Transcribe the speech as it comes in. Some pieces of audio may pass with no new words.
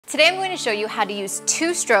Today I'm going to show you how to use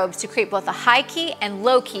two strobes to create both a high key and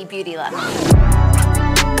low key beauty look.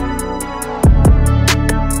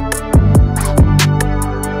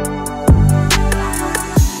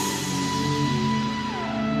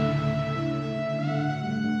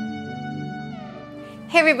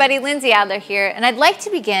 Hey everybody, Lindsay Adler here, and I'd like to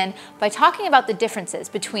begin by talking about the differences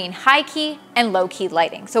between high key and low key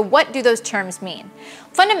lighting. So what do those terms mean?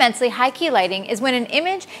 Fundamentally, high key lighting is when an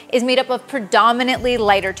image is made up of predominantly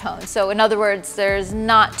lighter tones. So in other words, there's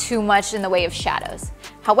not too much in the way of shadows.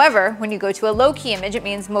 However, when you go to a low key image, it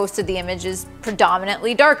means most of the image is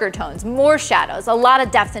predominantly darker tones, more shadows, a lot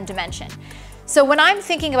of depth and dimension. So when I'm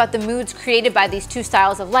thinking about the moods created by these two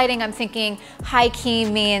styles of lighting, I'm thinking high key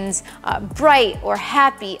means bright or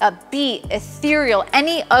happy, upbeat, ethereal.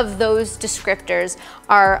 Any of those descriptors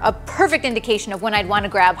are a perfect indication of when I'd want to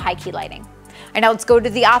grab high key lighting. All right, now let's go to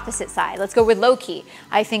the opposite side. Let's go with low key.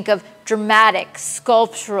 I think of dramatic,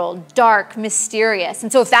 sculptural, dark, mysterious.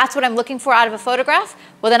 And so if that's what I'm looking for out of a photograph,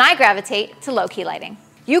 well then I gravitate to low key lighting.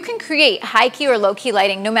 You can create high key or low key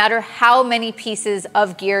lighting no matter how many pieces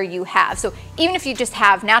of gear you have. So even if you just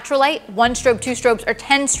have natural light, 1 strobe, 2 strobes, or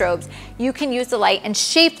 10 strobes, you can use the light and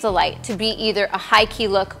shape the light to be either a high key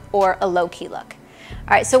look or a low key look.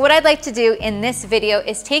 All right, so what I'd like to do in this video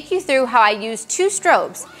is take you through how I use 2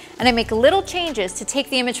 strobes and I make little changes to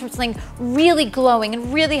take the image from something really glowing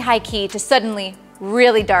and really high key to suddenly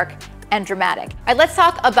really dark and dramatic. All right, let's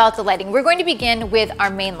talk about the lighting. We're going to begin with our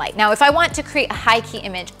main light. Now, if I want to create a high key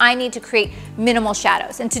image, I need to create minimal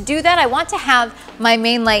shadows. And to do that, I want to have my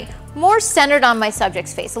main light more centered on my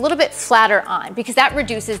subject's face, a little bit flatter on, because that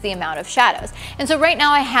reduces the amount of shadows. And so right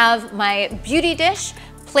now I have my beauty dish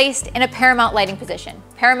placed in a paramount lighting position.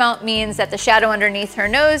 Paramount means that the shadow underneath her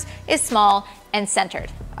nose is small and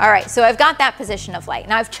centered. All right, so I've got that position of light.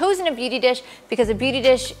 Now I've chosen a beauty dish because a beauty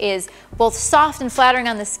dish is both soft and flattering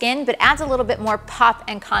on the skin, but adds a little bit more pop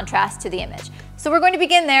and contrast to the image. So we're going to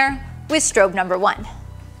begin there with strobe number 1.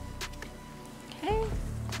 Okay. All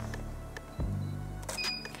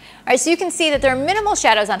right, so you can see that there are minimal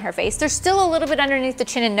shadows on her face. There's still a little bit underneath the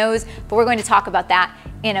chin and nose, but we're going to talk about that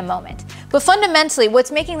in a moment. But fundamentally,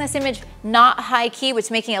 what's making this image not high key,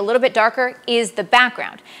 what's making it a little bit darker, is the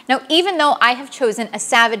background. Now, even though I have chosen a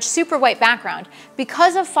savage super white background,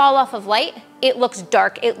 because of fall off of light, it looks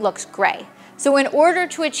dark, it looks gray. So in order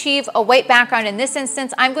to achieve a white background in this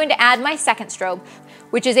instance, I'm going to add my second strobe,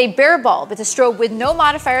 which is a bare bulb. It's a strobe with no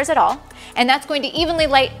modifiers at all, and that's going to evenly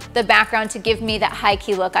light the background to give me that high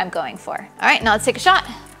key look I'm going for. All right, now let's take a shot.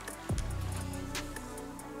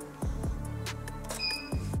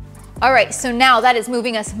 All right, so now that is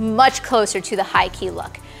moving us much closer to the high key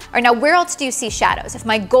look. All right, now where else do you see shadows? If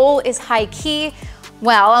my goal is high key,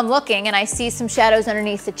 well, I'm looking and I see some shadows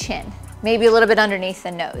underneath the chin, maybe a little bit underneath the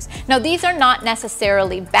nose. Now these are not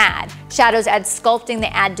necessarily bad. Shadows add sculpting, they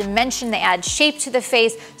add dimension, they add shape to the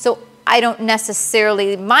face, so I don't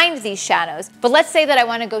necessarily mind these shadows. But let's say that I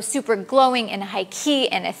want to go super glowing and high key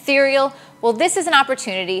and ethereal. Well, this is an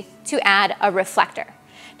opportunity to add a reflector.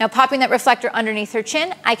 Now popping that reflector underneath her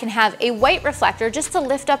chin, I can have a white reflector just to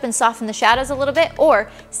lift up and soften the shadows a little bit, or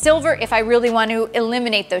silver if I really want to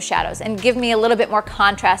eliminate those shadows and give me a little bit more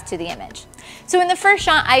contrast to the image. So in the first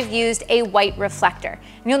shot, I've used a white reflector.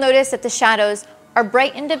 And you'll notice that the shadows are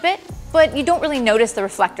brightened a bit, but you don't really notice the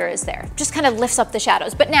reflector is there. Just kind of lifts up the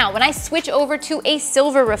shadows. But now when I switch over to a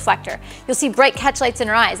silver reflector, you'll see bright catch lights in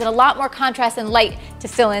her eyes and a lot more contrast and light to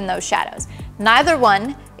fill in those shadows. Neither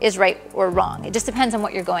one is right or wrong. It just depends on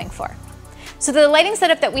what you're going for. So the lighting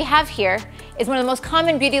setup that we have here is one of the most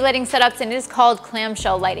common beauty lighting setups, and it is called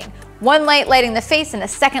clamshell lighting. One light lighting the face and a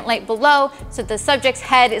second light below, so the subject's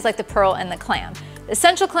head is like the pearl and the clam.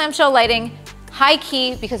 Essential clamshell lighting, high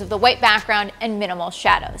key because of the white background and minimal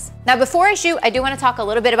shadows. Now before I shoot, I do want to talk a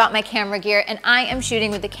little bit about my camera gear, and I am shooting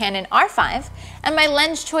with the Canon R5, and my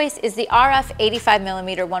lens choice is the RF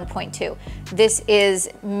 85mm 1.2. This is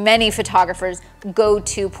many photographers'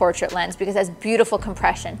 go-to portrait lens because it has beautiful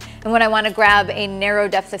compression. And when I want to grab a narrow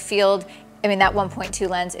depth of field, I mean that 1.2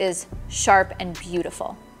 lens is sharp and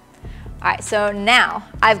beautiful. All right, so now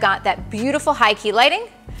I've got that beautiful high key lighting,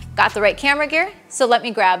 got the right camera gear, so let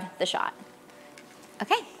me grab the shot.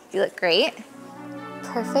 Okay, you look great.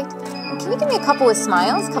 Perfect. And can you give me a couple with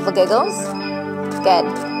smiles, a couple giggles? Good.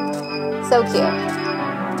 So cute.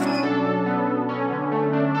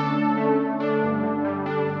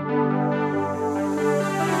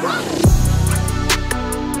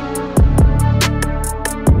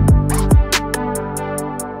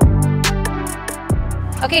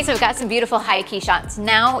 Okay, so we've got some beautiful high key shots.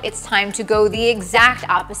 Now it's time to go the exact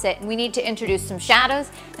opposite, and we need to introduce some shadows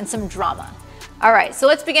and some drama. All right, so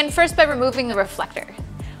let's begin first by removing the reflector.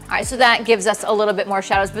 All right, so that gives us a little bit more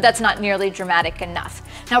shadows, but that's not nearly dramatic enough.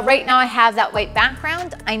 Now, right now I have that white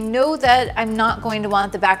background. I know that I'm not going to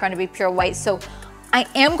want the background to be pure white, so I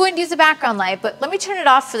am going to use the background light, but let me turn it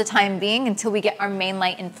off for the time being until we get our main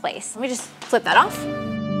light in place. Let me just flip that off.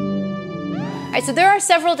 All right, so there are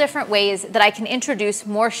several different ways that I can introduce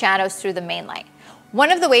more shadows through the main light.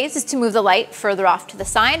 One of the ways is to move the light further off to the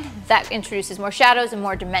side. That introduces more shadows and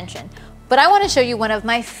more dimension. But I want to show you one of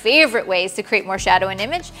my favorite ways to create more shadow in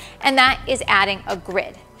image, and that is adding a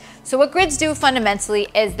grid. So what grids do fundamentally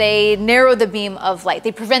is they narrow the beam of light.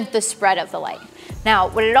 They prevent the spread of the light. Now,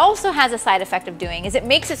 what it also has a side effect of doing is it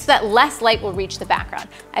makes it so that less light will reach the background.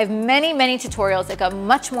 I have many tutorials that go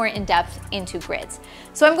much more in depth into grids.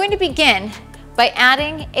 So I'm going to begin by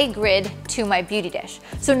adding a grid to my beauty dish.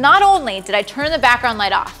 So not only did I turn the background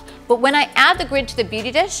light off, but when I add the grid to the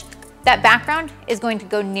beauty dish, that background is going to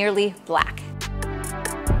go nearly black.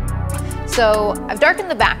 So I've darkened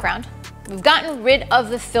the background. We've gotten rid of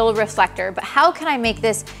the fill reflector, but how can I make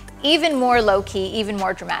this even more low-key, even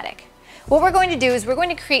more dramatic? What we're going to do is we're going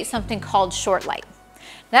to create something called short light.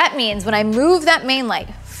 That means when I move that main light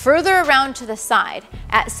further around to the side,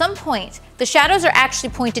 at some point, the shadows are actually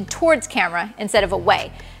pointed towards camera instead of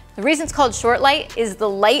away. The reason it's called short light is the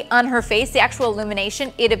light on her face, the actual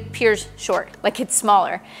illumination, it appears short, like it's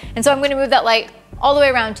smaller. And so I'm going to move that light all the way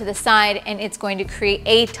around to the side, and it's going to create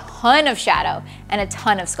a ton of shadow and a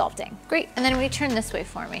ton of sculpting. Great, and then we turn this way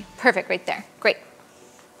for me. Perfect, right there, great.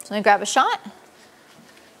 So let me grab a shot.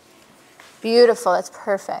 Beautiful, that's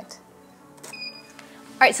perfect.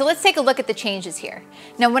 All right, so let's take a look at the changes here.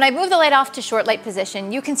 Now, when I move the light off to short light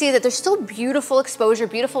position, you can see that there's still beautiful exposure,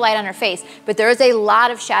 beautiful light on her face, but there is a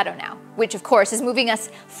lot of shadow now, which of course is moving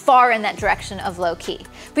us far in that direction of low key.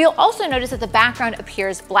 But you'll also notice that the background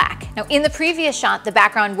appears black. Now, in the previous shot, the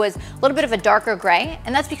background was a little bit of a darker gray,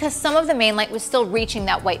 and that's because some of the main light was still reaching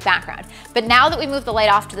that white background. But now that we move the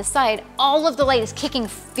light off to the side, all of the light is kicking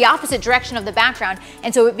the opposite direction of the background,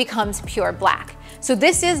 and so it becomes pure black. So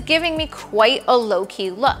this is giving me quite a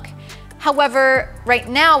low-key look. However, right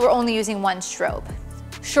now we're only using one strobe.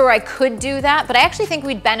 Sure, I could do that, but I actually think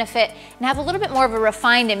we'd benefit and have a little bit more of a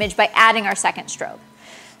refined image by adding our second strobe.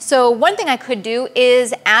 So one thing I could do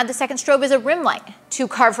is add the second strobe as a rim light to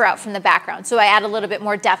carve her out from the background, so I add a little bit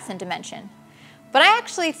more depth and dimension. But I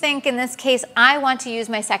actually think in this case, I want to use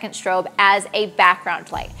my second strobe as a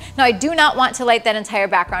background light. Now, I do not want to light that entire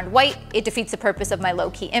background white. It defeats the purpose of my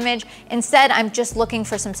low-key image. Instead, I'm just looking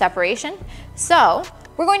for some separation. So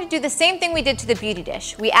we're going to do the same thing we did to the beauty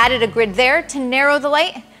dish. We added a grid there to narrow the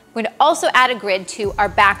light. We're going to also add a grid to our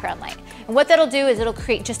background light. And what that'll do is it'll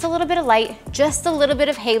create just a little bit of light, just a little bit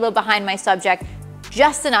of halo behind my subject,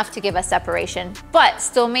 just enough to give us separation, but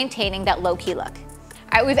still maintaining that low-key look.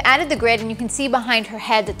 All right, we've added the grid, and you can see behind her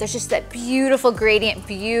head that there's just that beautiful gradient,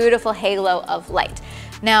 beautiful halo of light.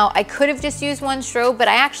 Now, I could have just used one strobe, but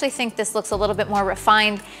I actually think this looks a little bit more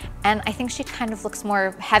refined, and I think she kind of looks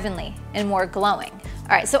more heavenly and more glowing. All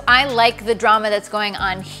right, so I like the drama that's going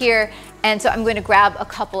on here, and so I'm going to grab a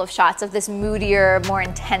couple of shots of this moodier, more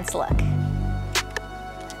intense look.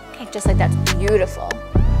 Okay, just like that's beautiful.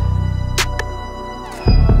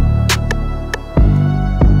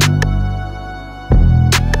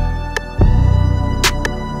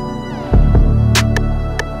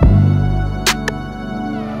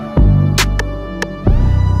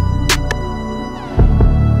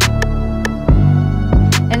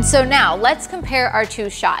 So now let's compare our two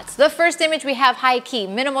shots. The first image we have high key,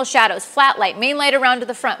 minimal shadows, flat light, main light around to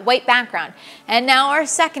the front, white background. And now our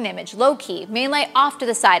second image, low key, main light off to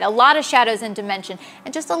the side, a lot of shadows and dimension,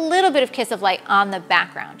 and just a little bit of kiss of light on the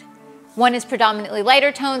background. One is predominantly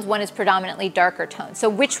lighter tones, one is predominantly darker tones. So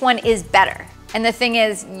which one is better? And the thing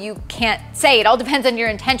is, you can't say, it all depends on your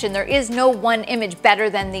intention. There is no one image better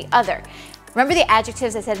than the other. Remember the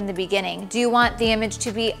adjectives I said in the beginning. Do you want the image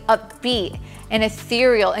to be upbeat and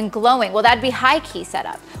ethereal and glowing? Well, that'd be high key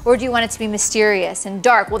setup. Or do you want it to be mysterious and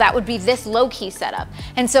dark? Well, that would be this low key setup.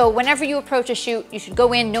 And so whenever you approach a shoot, you should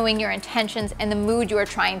go in knowing your intentions and the mood you are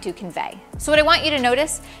trying to convey. So what I want you to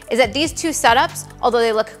notice is that these two setups, although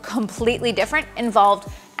they look completely different,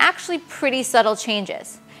 involved actually pretty subtle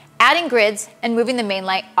changes. Adding grids and moving the main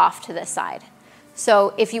light off to the side.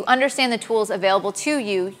 So if you understand the tools available to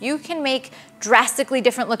you, you can make drastically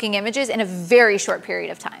different looking images in a very short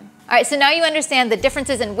period of time. All right, so now you understand the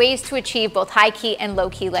differences and ways to achieve both high key and low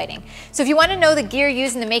key lighting. So if you want to know the gear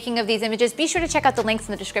used in the making of these images, be sure to check out the links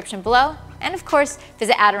in the description below. And of course,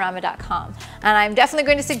 visit adorama.com. And I'm definitely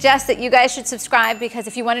going to suggest that you guys should subscribe, because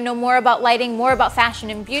if you want to know more about lighting, more about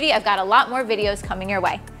fashion and beauty, I've got a lot more videos coming your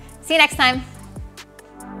way. See you next time.